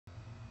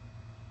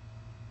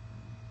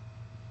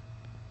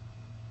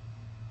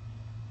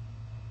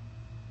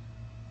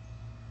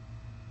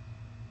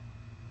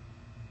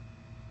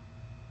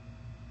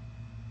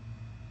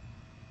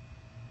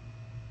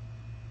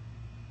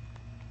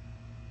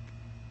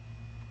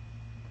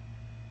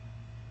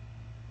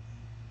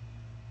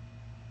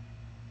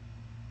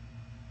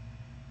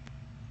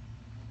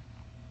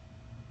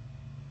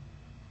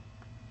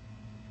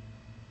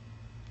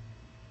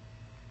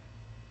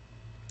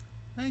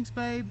Thanks,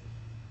 babe.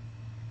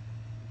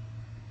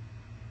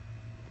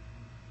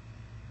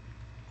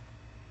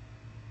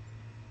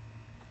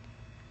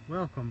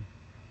 Welcome.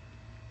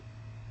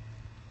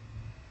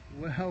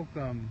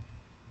 Welcome.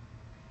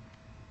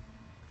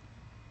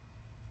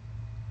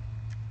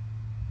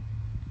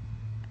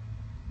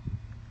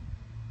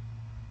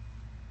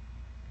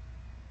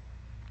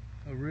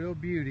 A real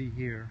beauty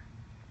here.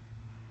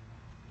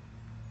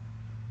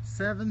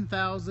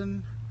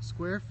 7,000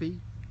 square feet.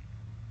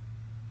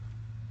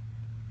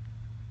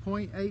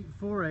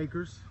 0.84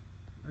 acres.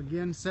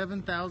 Again,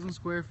 7,000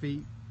 square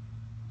feet.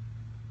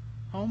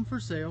 Home for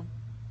sale.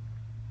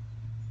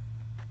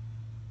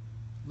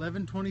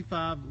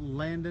 1125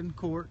 Landon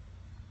Court,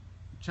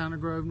 China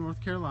Grove,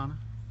 North Carolina.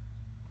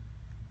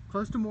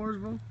 Close to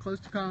Mooresville, close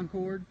to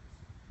Concord,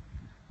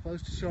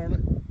 close to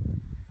Charlotte.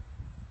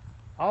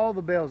 All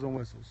the bells and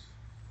whistles.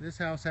 This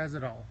house has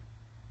it all.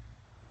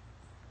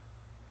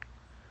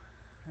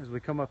 As we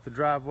come up the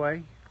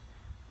driveway,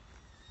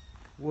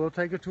 we'll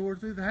take a tour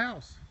through the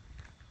house.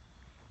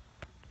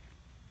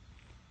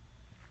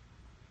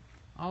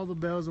 All the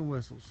bells and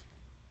whistles.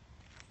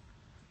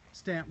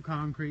 Stamped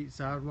concrete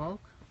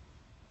sidewalk.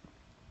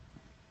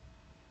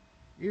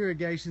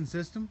 Irrigation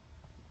system.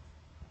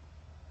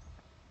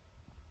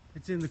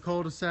 It's in the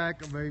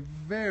cul-de-sac of a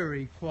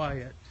very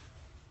quiet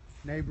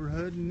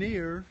neighborhood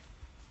near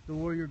the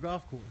Warrior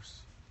Golf Course.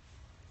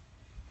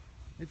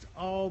 It's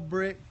all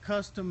brick,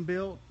 custom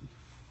built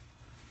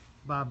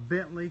by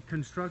Bentley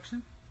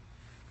Construction.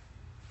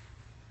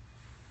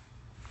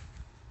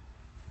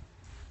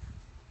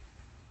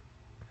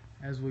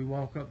 As we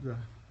walk up the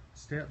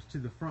steps to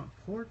the front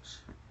porch,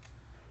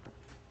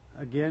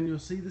 again, you'll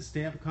see the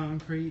stamped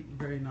concrete,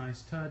 very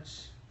nice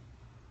touch.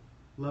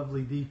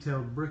 Lovely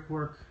detailed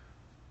brickwork.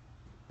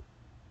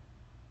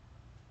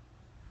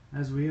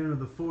 As we enter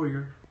the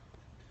foyer,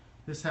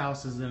 this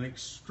house is an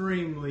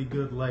extremely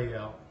good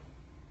layout.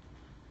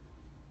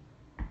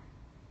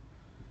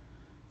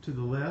 To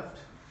the left,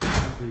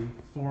 the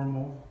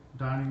formal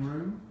dining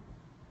room.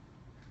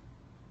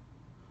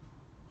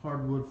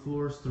 Hardwood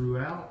floors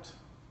throughout.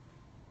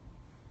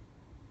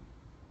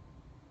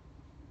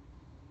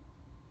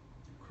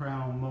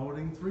 Crown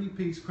molding,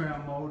 three-piece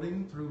crown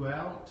molding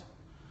throughout.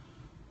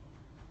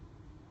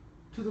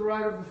 To the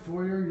right of the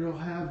foyer, you'll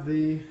have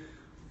the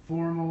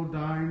formal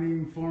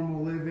dining,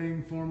 formal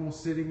living, formal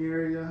sitting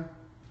area.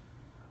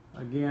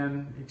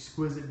 Again,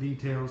 exquisite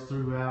details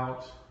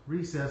throughout.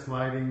 Recessed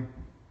lighting,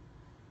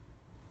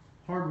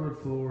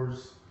 hardwood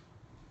floors,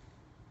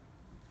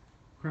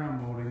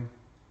 crown molding.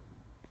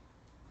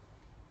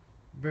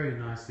 Very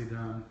nicely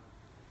done.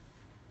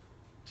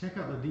 Check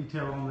out the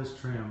detail on this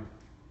trim.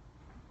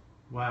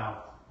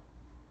 Wow.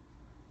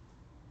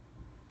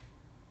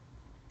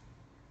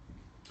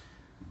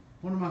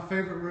 One of my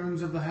favorite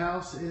rooms of the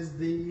house is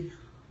the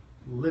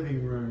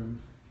living room.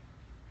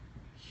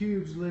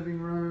 Huge living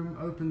room,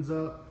 opens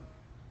up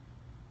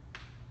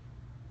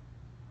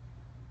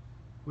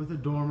with a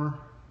dormer.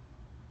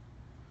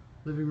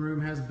 Living room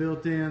has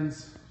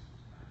built-ins,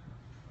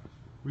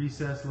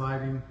 recessed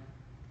lighting,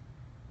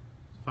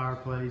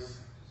 fireplace.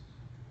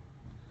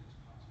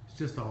 It's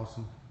just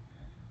awesome.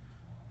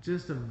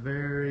 Just a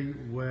very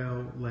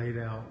well laid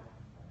out.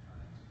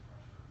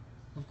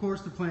 Of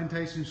course, the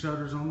plantation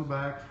shutters on the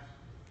back.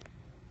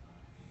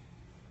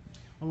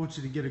 I want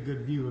you to get a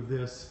good view of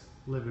this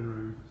living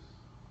room.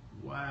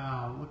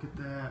 Wow, look at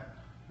that.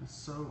 It's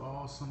so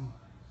awesome.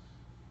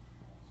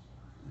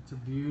 It's a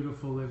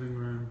beautiful living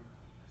room.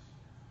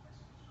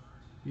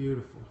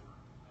 Beautiful,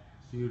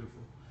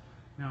 beautiful.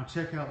 Now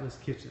check out this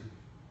kitchen.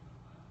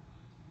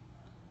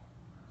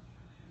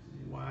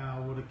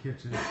 Wow, what a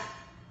kitchen.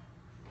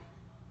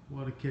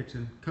 What a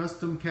kitchen.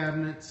 Custom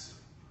cabinets,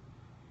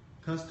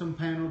 custom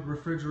paneled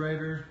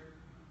refrigerator,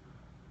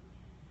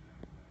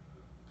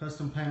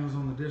 custom panels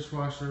on the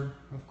dishwasher.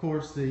 Of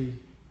course, the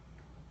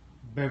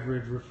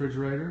beverage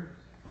refrigerator,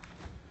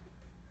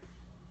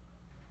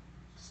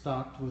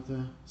 stocked with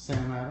the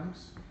Sam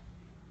Adams.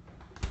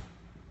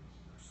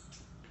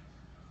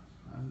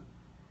 I'm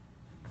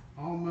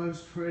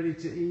almost ready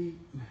to eat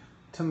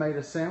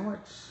tomato sandwich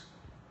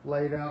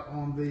laid out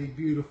on the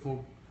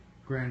beautiful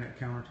granite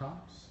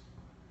countertops.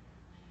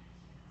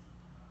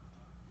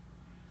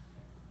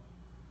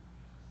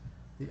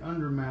 The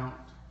undermount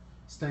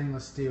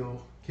stainless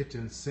steel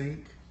kitchen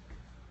sink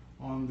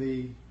on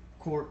the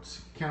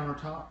quartz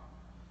countertop.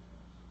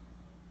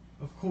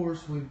 Of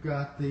course, we've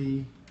got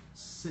the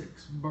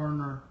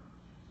 6-burner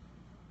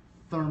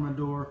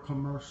Thermidor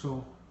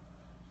commercial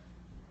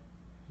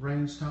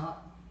range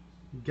top,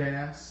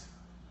 gas,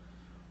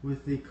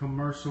 with the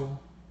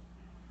commercial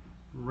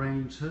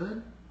range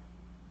hood.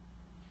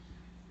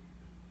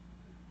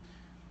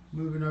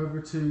 Moving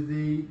over to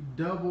the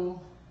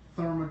double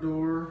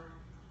Thermidor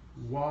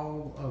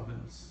wall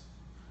ovens.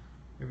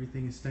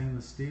 Everything is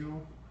stainless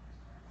steel.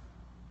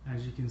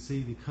 As you can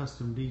see, the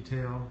custom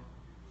detail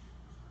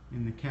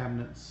in the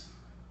cabinets,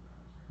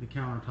 the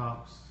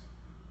countertops,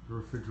 the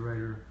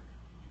refrigerator.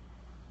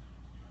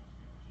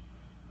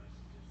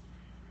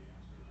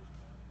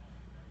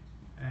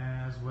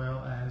 As as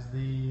well as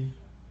the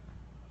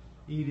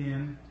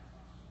eat-in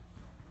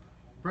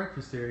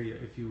breakfast area,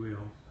 if you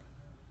will,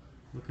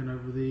 looking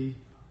over the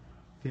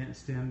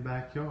fenced-in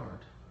backyard.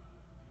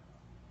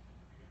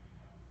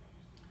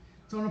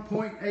 It's on a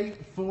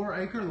 0.84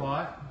 acre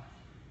lot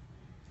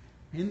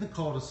in the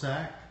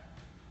cul-de-sac.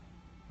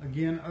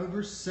 Again,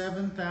 over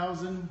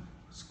 7,000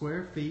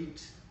 square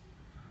feet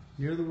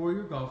near the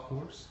Warrior Golf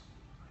Course.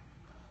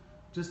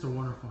 Just a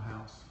wonderful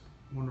house,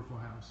 wonderful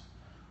house.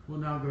 We'll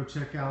now go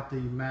check out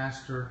the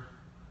master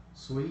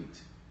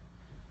suite,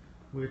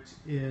 which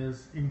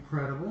is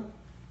incredible.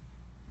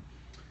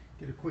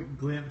 Get a quick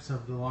glimpse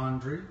of the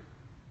laundry.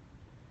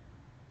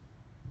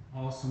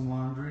 Awesome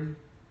laundry,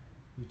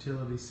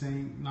 utility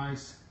sink,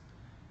 nice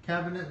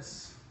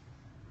cabinets.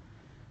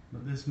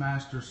 But this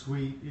master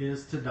suite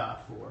is to die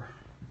for.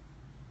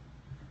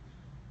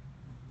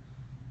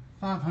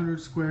 500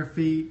 square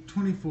feet,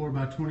 24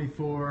 by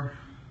 24.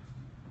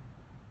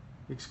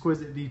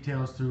 Exquisite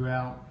details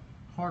throughout.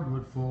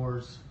 Hardwood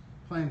floors,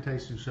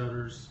 plantation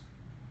shutters.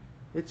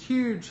 It's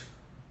huge.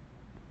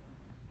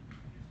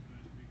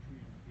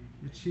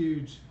 It's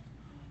huge.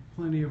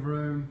 Plenty of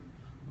room.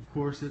 Of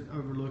course, it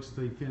overlooks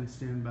the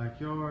fenced-in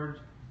backyard.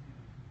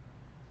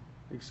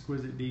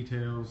 Exquisite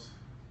details.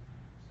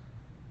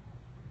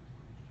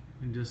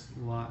 And just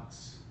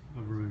lots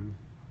of room.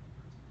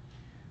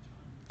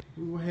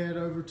 We will head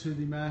over to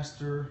the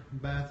master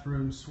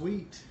bathroom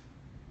suite,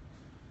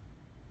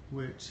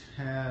 which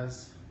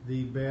has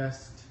the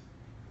best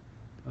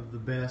of the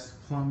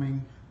best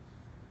plumbing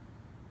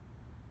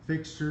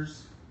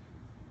fixtures.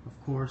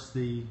 Of course,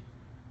 the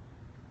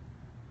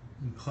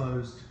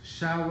enclosed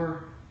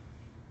shower,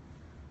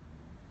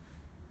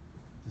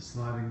 the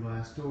sliding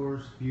glass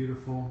doors,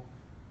 beautiful.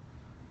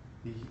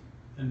 The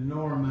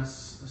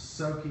enormous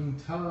soaking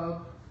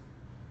tub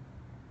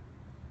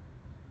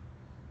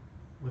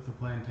with the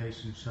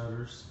plantation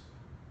shutters.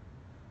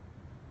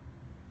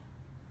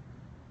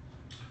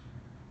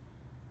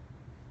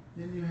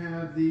 Then you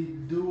have the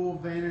dual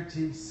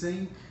vanity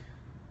sink.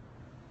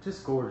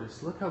 Just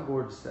gorgeous. Look how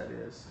gorgeous that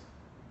is.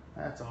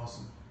 That's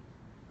awesome.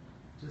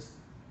 Just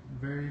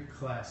very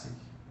classy.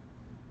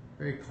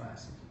 Very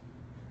classy.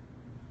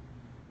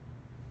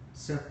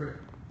 Separate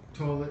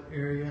toilet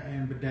area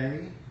and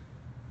bidet.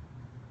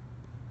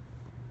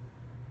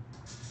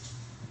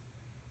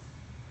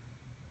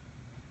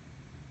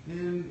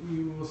 Then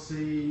you will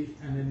see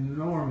an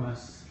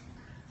enormous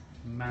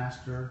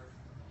master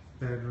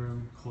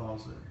bedroom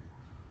closet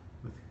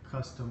with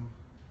custom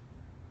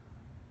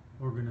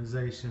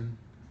organization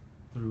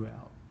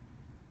throughout.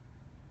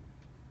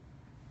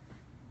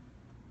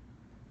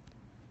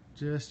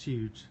 Just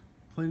huge.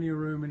 Plenty of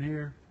room in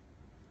here.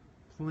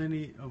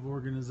 Plenty of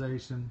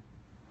organization.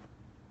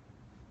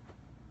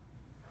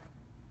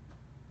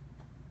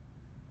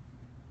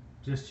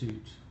 Just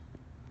huge.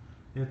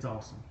 It's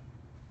awesome.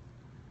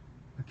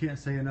 I can't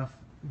say enough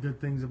good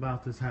things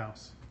about this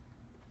house.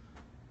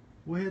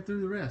 We'll head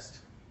through the rest.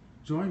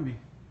 Join me.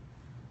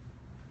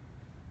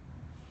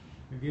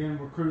 Again,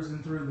 we're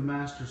cruising through the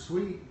master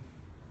suite.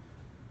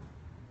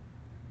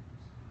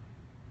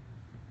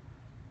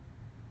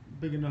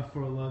 Big enough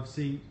for a love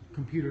seat,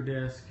 computer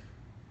desk,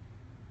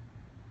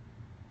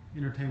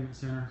 entertainment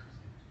center.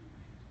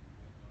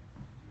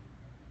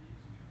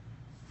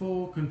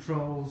 Full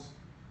controls,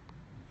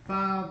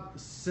 5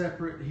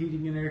 separate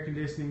heating and air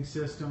conditioning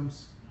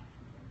systems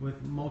with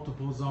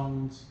multiple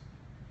zones,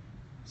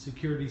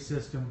 security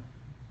system,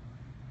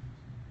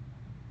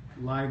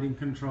 lighting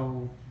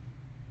control.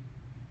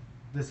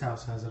 This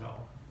house has it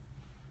all.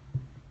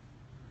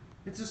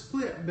 It's a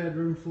split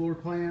bedroom floor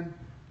plan.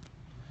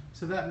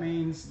 So that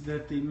means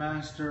that the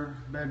master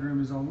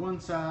bedroom is on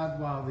one side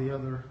while the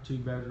other 2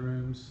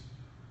 bedrooms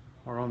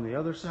are on the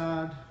other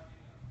side.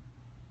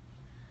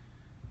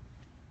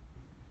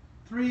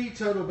 3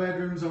 total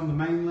bedrooms on the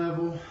main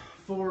level,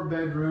 4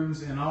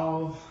 bedrooms in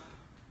all.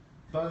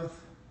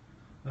 Both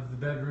of the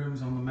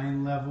bedrooms on the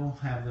main level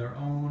have their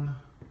own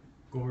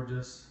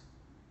gorgeous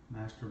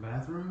master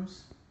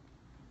bathrooms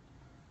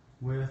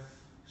with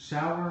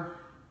shower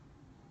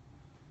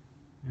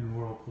and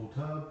whirlpool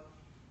tub.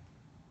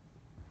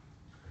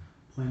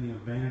 Plenty of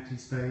vanity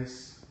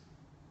space.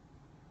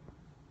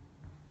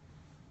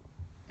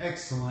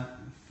 Excellent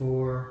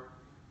for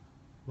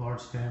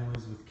large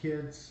families with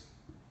kids,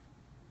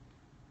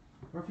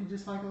 or if you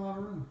just like a lot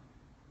of room.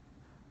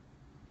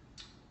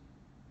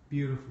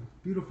 Beautiful,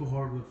 beautiful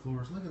hardwood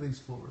floors. Look at these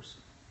floors.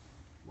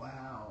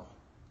 Wow,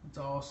 that's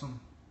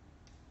awesome.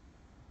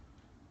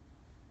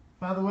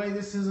 By the way,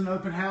 this is an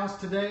open house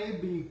today.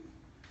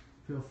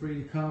 Feel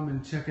free to come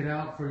and check it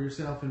out for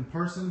yourself in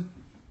person.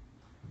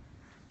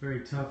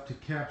 Very tough to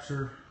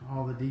capture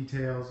all the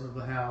details of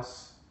the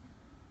house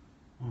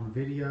on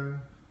video.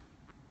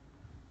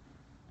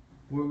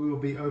 We will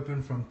be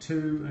open from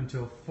 2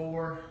 until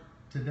 4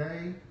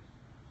 today.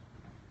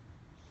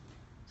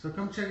 So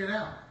come check it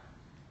out.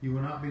 You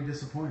will not be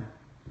disappointed.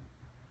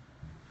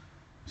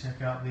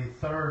 Check out the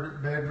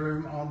 3rd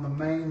bedroom on the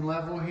main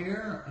level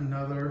here.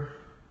 Another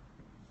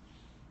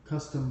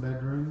custom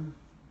bedroom,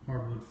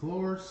 hardwood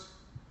floors.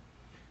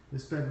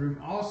 This bedroom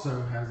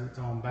also has its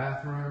own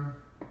bathroom.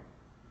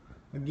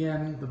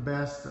 Again, the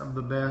best of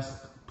the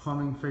best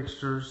plumbing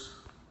fixtures.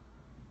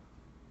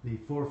 The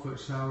 4-foot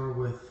shower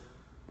with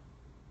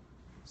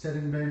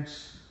setting bench.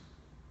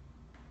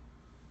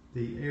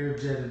 The air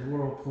jetted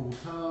whirlpool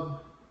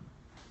tub.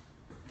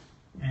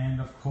 And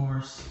of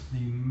course,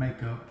 the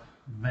makeup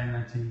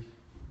vanity.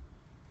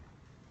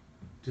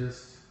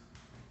 Just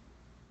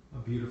a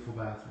beautiful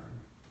bathroom.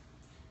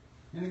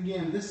 And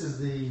again, this is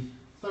the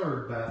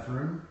 3rd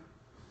bathroom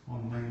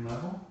on the main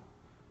level,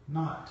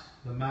 not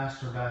the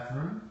master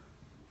bathroom.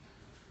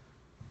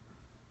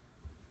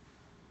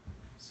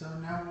 So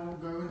now we'll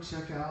go and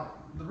check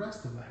out the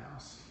rest of the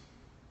house.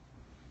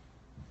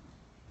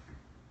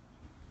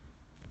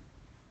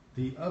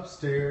 The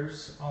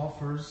upstairs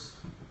offers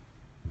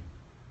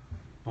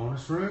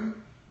bonus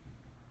room,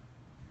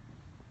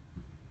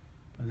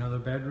 another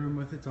bedroom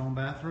with its own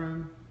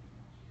bathroom,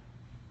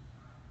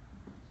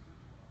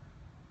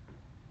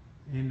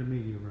 and a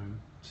media room.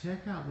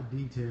 Check out the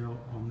detail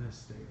on this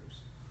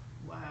stairs.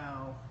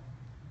 Wow,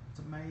 it's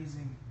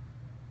amazing.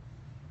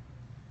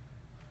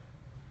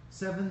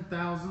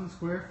 7,000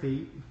 square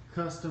feet,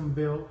 custom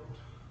built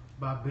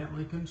by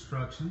Bentley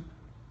Construction.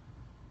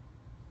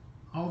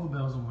 All the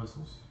bells and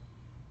whistles.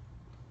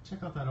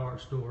 Check out that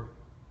arch door.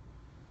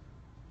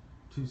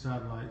 2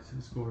 side lights,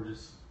 it's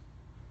gorgeous.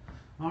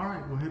 All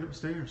right, we'll head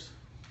upstairs.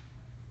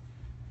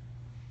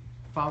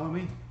 Follow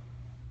me.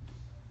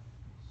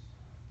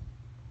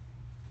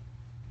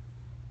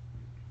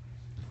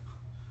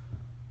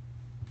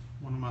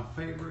 One of my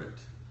favorite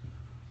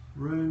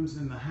rooms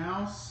in the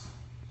house,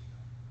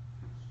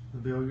 the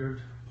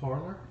billiard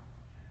parlor.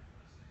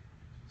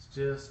 It's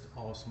just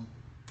awesome.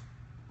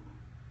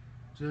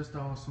 Just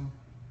awesome.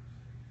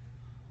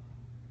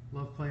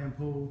 Love playing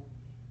pool.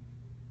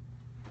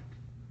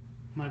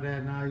 My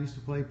dad and I used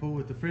to play pool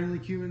at the Friendly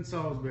Q in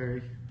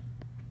Salisbury.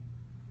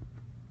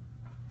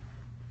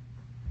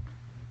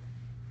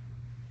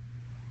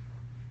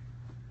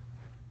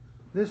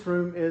 This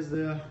room is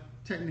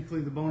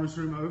technically the bonus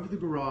room over the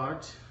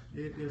garage.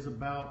 It is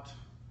about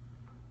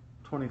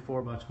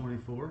 24 by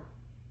 24.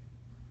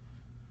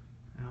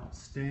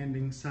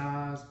 Outstanding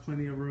size,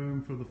 plenty of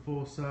room for the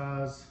full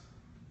size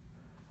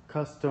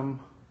custom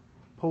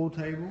pool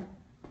table.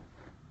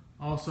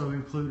 Also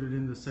included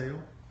in the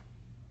sale,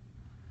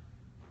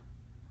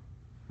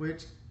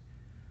 which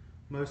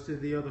most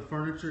of the other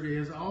furniture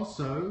is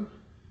also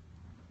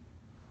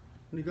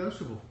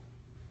negotiable.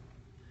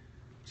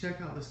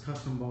 Check out this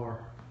custom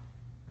bar.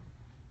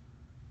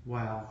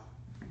 Wow.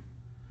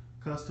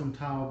 Custom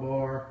tile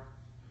bar.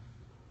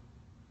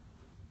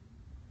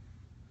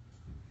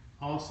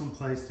 Awesome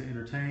place to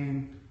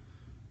entertain.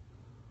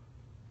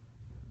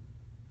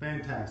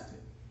 Fantastic.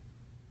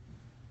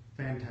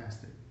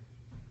 Fantastic.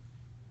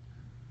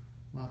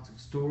 Lots of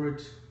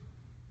storage.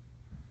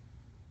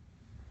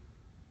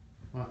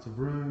 Lots of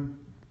room.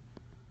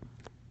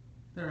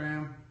 There I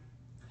am.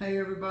 Hey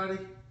everybody.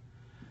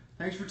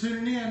 Thanks for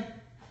tuning in.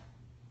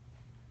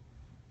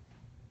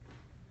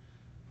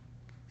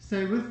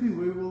 Stay with me,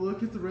 we will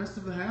look at the rest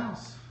of the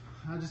house.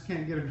 I just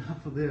can't get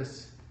enough of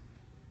this.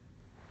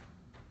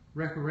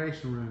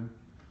 Recreation room,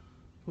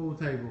 pool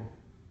table,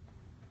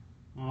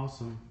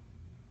 awesome.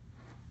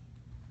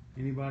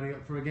 Anybody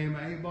up for a game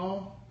of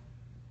 8-ball?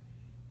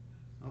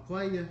 I'll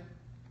play you.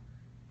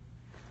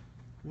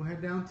 We'll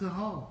head down to the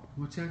hall.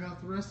 We'll check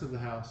out the rest of the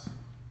house.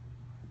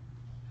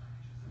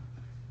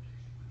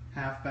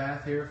 Half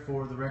bath here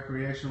for the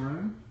recreation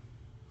room.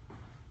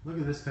 Look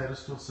at this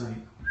pedestal sink.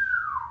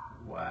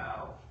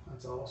 Wow,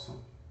 that's awesome.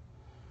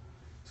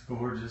 It's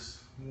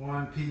gorgeous.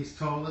 1-piece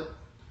toilet.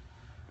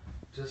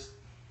 Just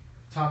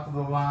top of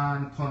the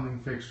line plumbing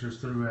fixtures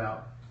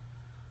throughout.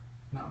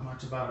 Not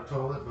much about a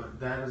toilet, but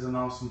that is an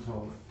awesome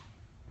toilet.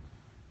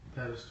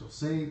 Pedestal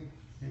sink,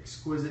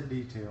 exquisite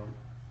detail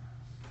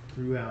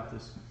throughout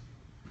this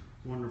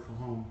wonderful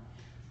home.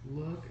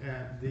 Look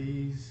at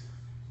these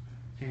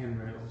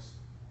handrails.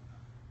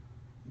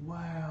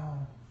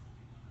 Wow,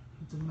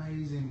 it's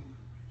amazing.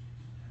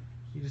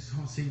 You just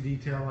don't see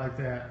detail like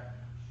that.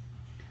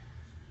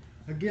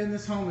 Again,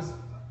 this home is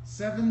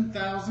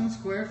 7,000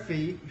 square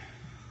feet.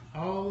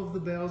 All of the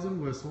bells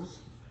and whistles.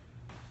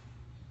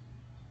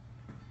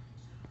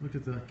 Look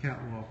at the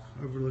catwalk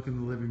overlooking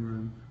the living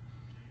room.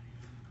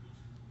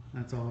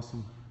 That's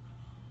awesome.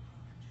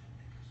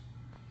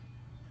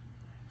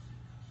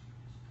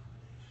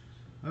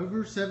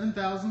 Over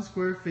 7,000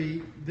 square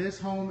feet. This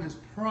home is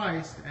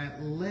priced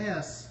at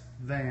less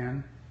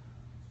than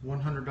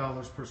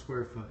 $100 per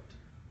square foot.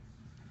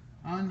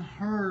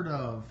 Unheard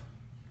of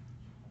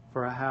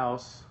for a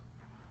house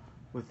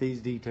with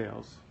these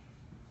details.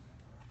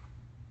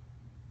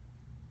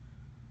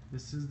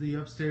 This is the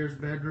upstairs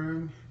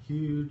bedroom,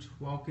 huge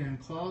walk-in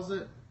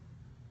closet.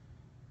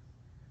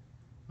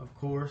 Of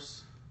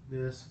course,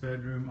 this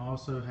bedroom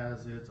also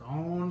has its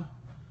own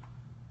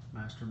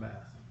master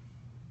bath.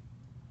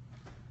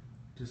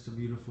 Just a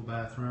beautiful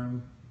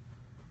bathroom,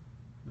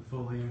 the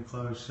fully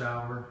enclosed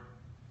shower.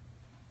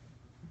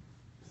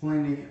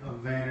 Plenty of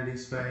vanity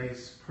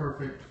space,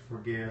 perfect for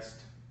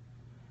guests.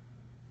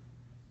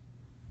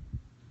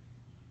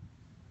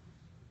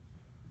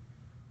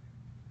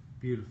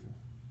 Beautiful,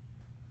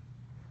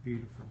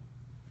 beautiful.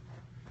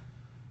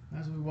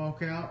 As we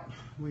walk out,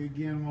 we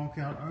again walk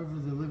out over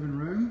the living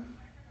room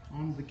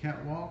onto the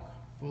catwalk,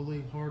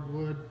 fully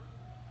hardwood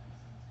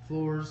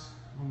floors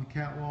on the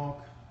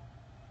catwalk.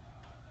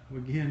 We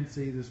again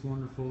see this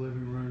wonderful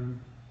living room,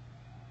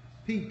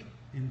 peek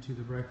into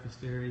the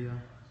breakfast area,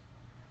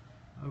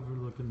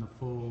 overlooking the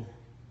full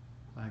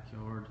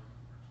backyard.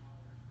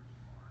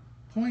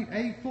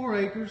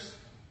 0.84 acres,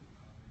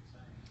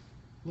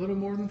 a little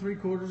more than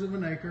 3/4 of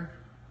an acre,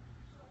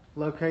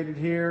 located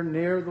here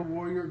near the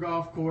Warrior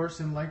Golf Course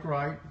in Lake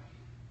Wright.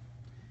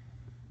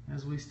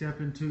 As we step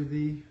into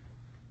the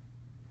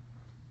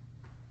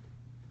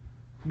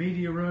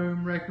media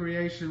room,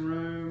 recreation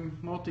room,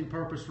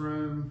 multi-purpose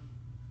room,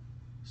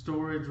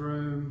 storage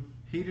room,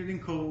 heated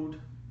and cooled.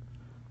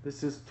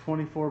 This is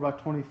 24 by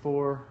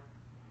 24.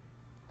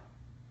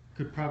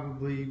 Could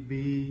probably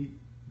be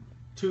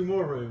 2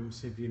 more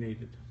rooms if you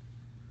needed.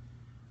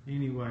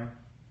 Anyway,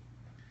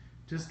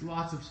 just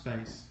lots of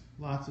space.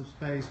 Lots of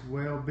space,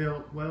 well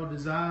built, well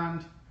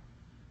designed.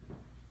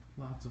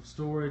 Lots of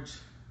storage.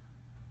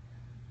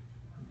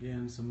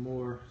 Again, some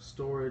more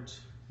storage,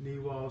 knee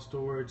wall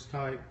storage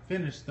type.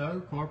 Finished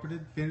though,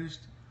 carpeted,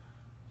 finished.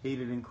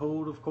 Heated and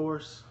cooled, of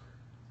course.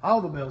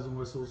 All the bells and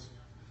whistles.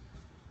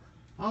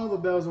 All the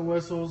bells and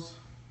whistles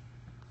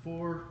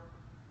for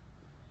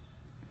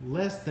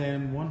less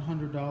than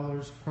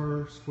 $100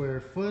 per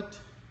square foot.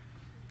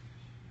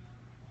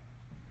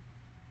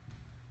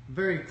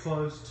 Very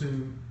close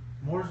to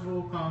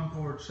Mooresville,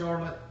 Concord,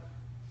 Charlotte,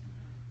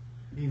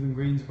 even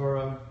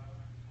Greensboro.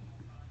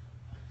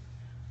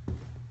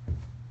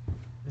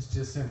 It's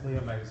just simply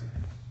amazing.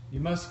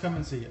 You must come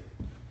and see it.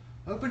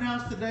 Open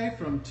house today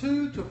from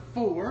 2 to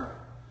 4.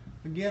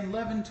 Again,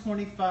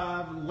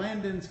 1125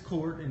 Landon's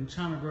Court in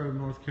China Grove,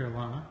 North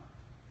Carolina.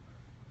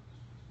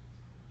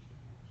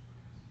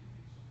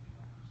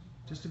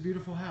 Just a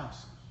beautiful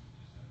house.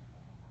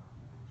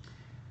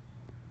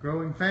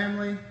 Growing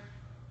family.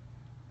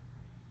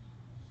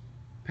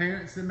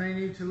 Parents that may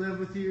need to live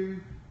with you,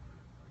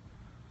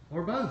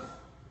 or both.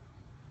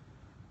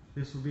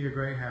 This will be a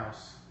great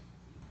house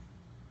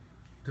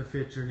to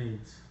fit your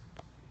needs.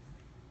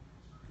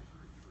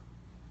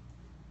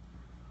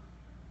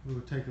 We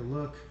will take a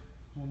look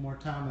one more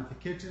time at the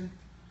kitchen.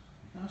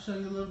 I'll show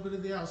you a little bit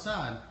of the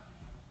outside.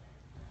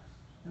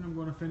 And I'm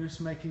going to finish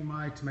making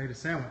my tomato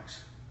sandwich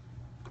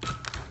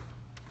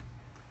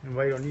and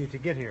wait on you to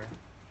get here.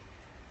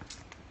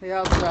 The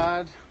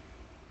outside,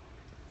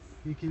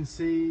 you can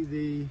see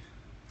the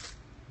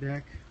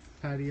deck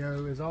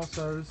patio is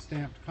also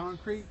stamped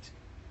concrete.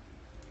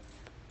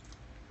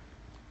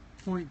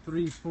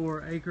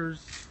 0.34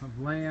 acres of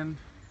land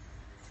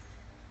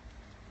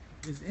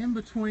is in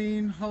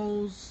between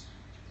holes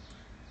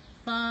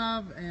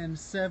 5 and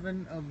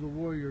 7 of the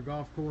Warrior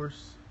Golf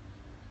Course.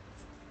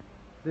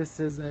 This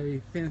is a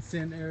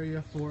fenced-in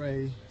area for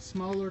a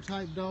smaller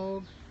type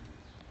dog.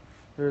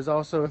 There's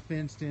also a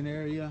fenced-in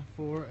area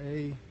for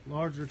a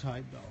larger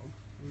type dog.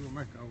 We will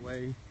make our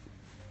way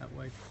that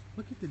way.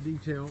 Look at the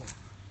detail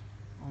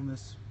on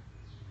this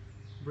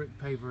brick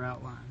paver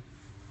outline.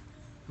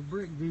 The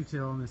brick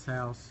detail on this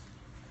house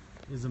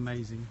is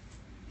amazing.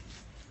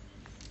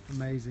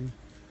 Amazing.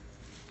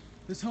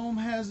 This home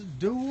has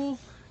dual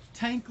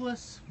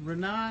tankless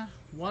Rinnai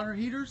water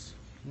heaters.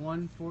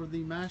 One for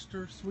the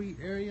master suite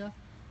area,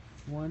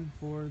 one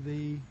for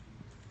the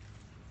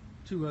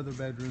 2 other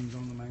bedrooms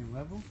on the main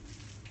level.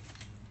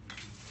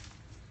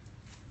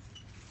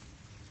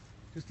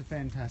 Just a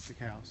fantastic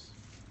house.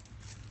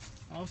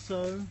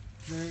 Also,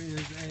 there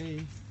is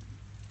a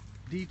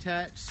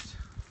detached,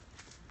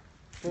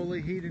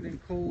 fully heated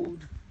and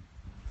cooled,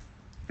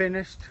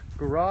 finished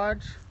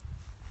garage,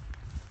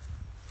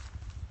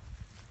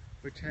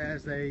 which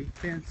has a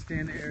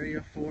fenced-in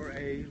area for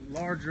a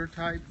larger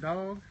type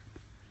dog.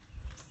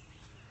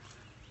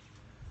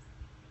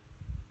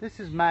 This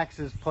is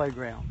Max's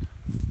playground.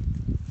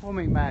 We'll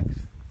meet Max.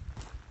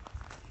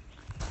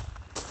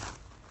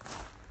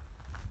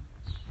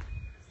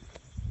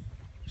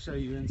 Show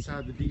you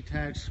inside the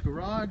detached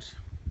garage,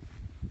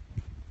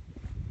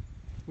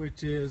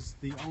 which is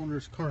the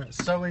owner's current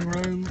sewing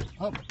room,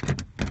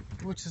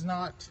 which is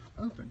not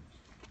open.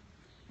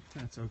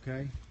 That's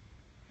okay.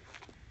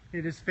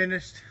 It is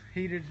finished,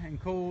 heated and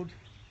cooled,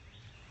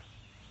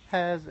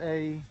 has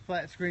a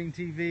flat screen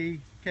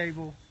TV,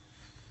 cable,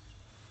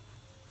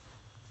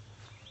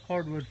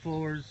 hardwood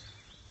floors,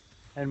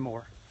 and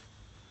more.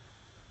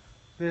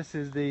 This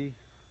is the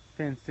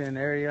fenced in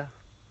area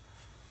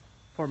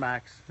for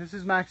Max. This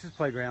is Max's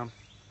playground.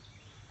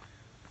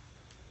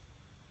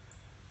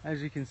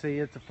 As you can see,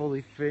 it's a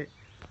fully fit,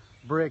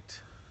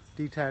 bricked,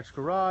 detached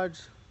garage.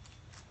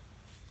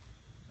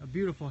 A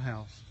beautiful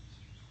house.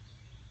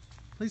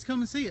 Please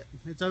come and see it.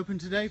 It's open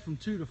today from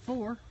 2 to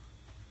 4.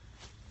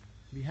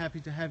 Be happy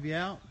to have you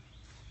out,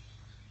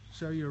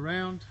 show you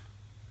around,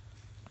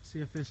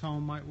 see if this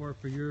home might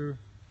work for your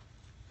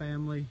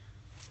family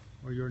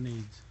or your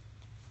needs.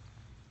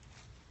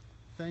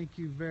 Thank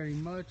you very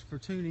much for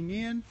tuning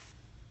in.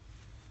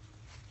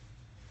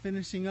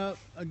 Finishing up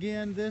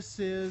again, this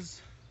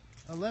is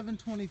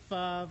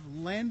 1125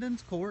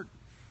 Landon's Court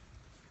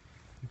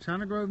in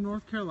China Grove,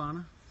 North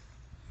Carolina,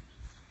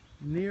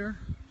 near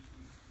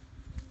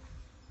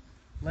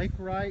Lake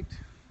Wright,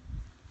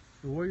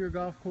 the Warrior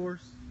Golf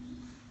Course.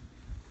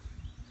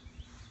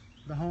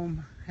 The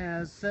home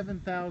has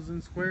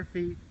 7,000 square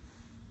feet,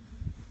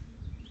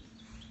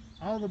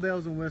 all the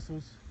bells and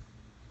whistles,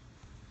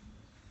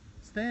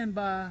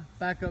 standby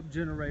backup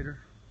generator,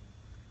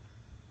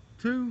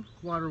 2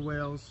 water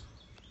wells,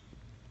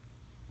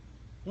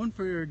 1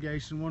 for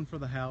irrigation, 1 for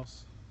the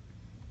house.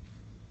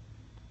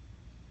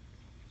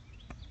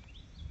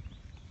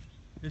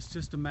 It's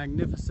just a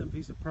magnificent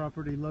piece of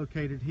property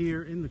located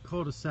here in the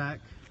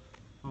cul-de-sac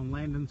on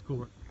Landon's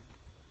Court.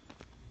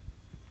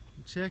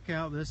 Check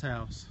out this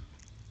house.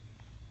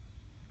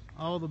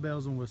 All the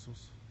bells and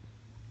whistles.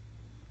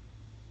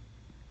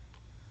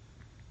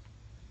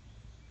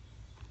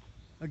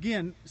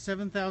 Again,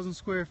 7,000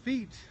 square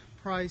feet,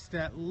 priced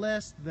at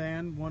less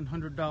than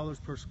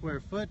 $100 per square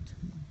foot.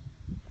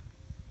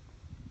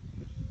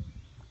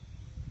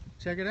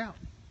 Check it out.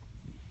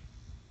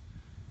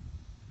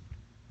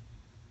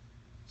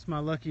 It's my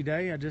lucky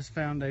day. I just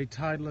found a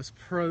Titleist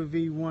Pro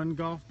V1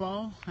 golf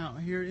ball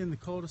out here in the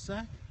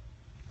cul-de-sac.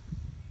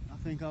 I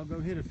think I'll go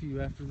hit a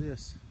few after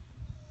this.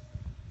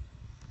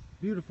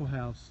 Beautiful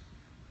house.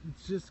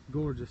 It's just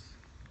gorgeous.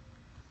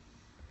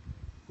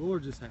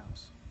 Gorgeous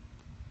house.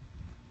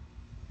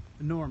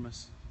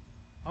 Enormous.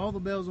 All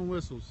the bells and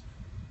whistles.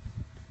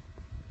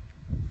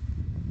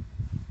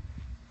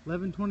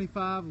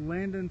 1125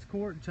 Landon's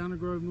Court, China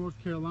Grove,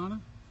 North Carolina.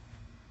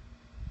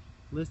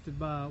 Listed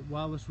by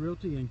Wallace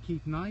Realty and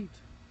Keith Knight.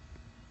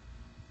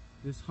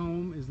 This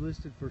home is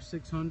listed for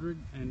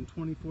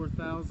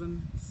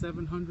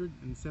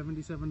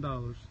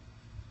 $624,777.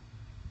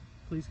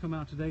 Please come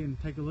out today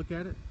and take a look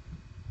at it,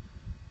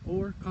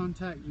 or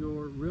contact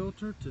your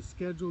realtor to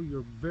schedule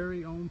your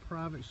very own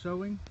private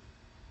showing.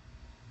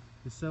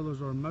 The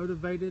sellers are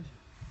motivated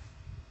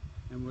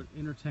and would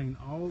entertain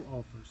all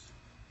offers.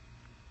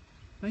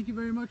 Thank you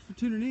very much for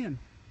tuning in.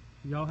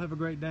 Y'all have a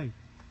great day.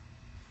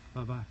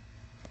 Bye-bye.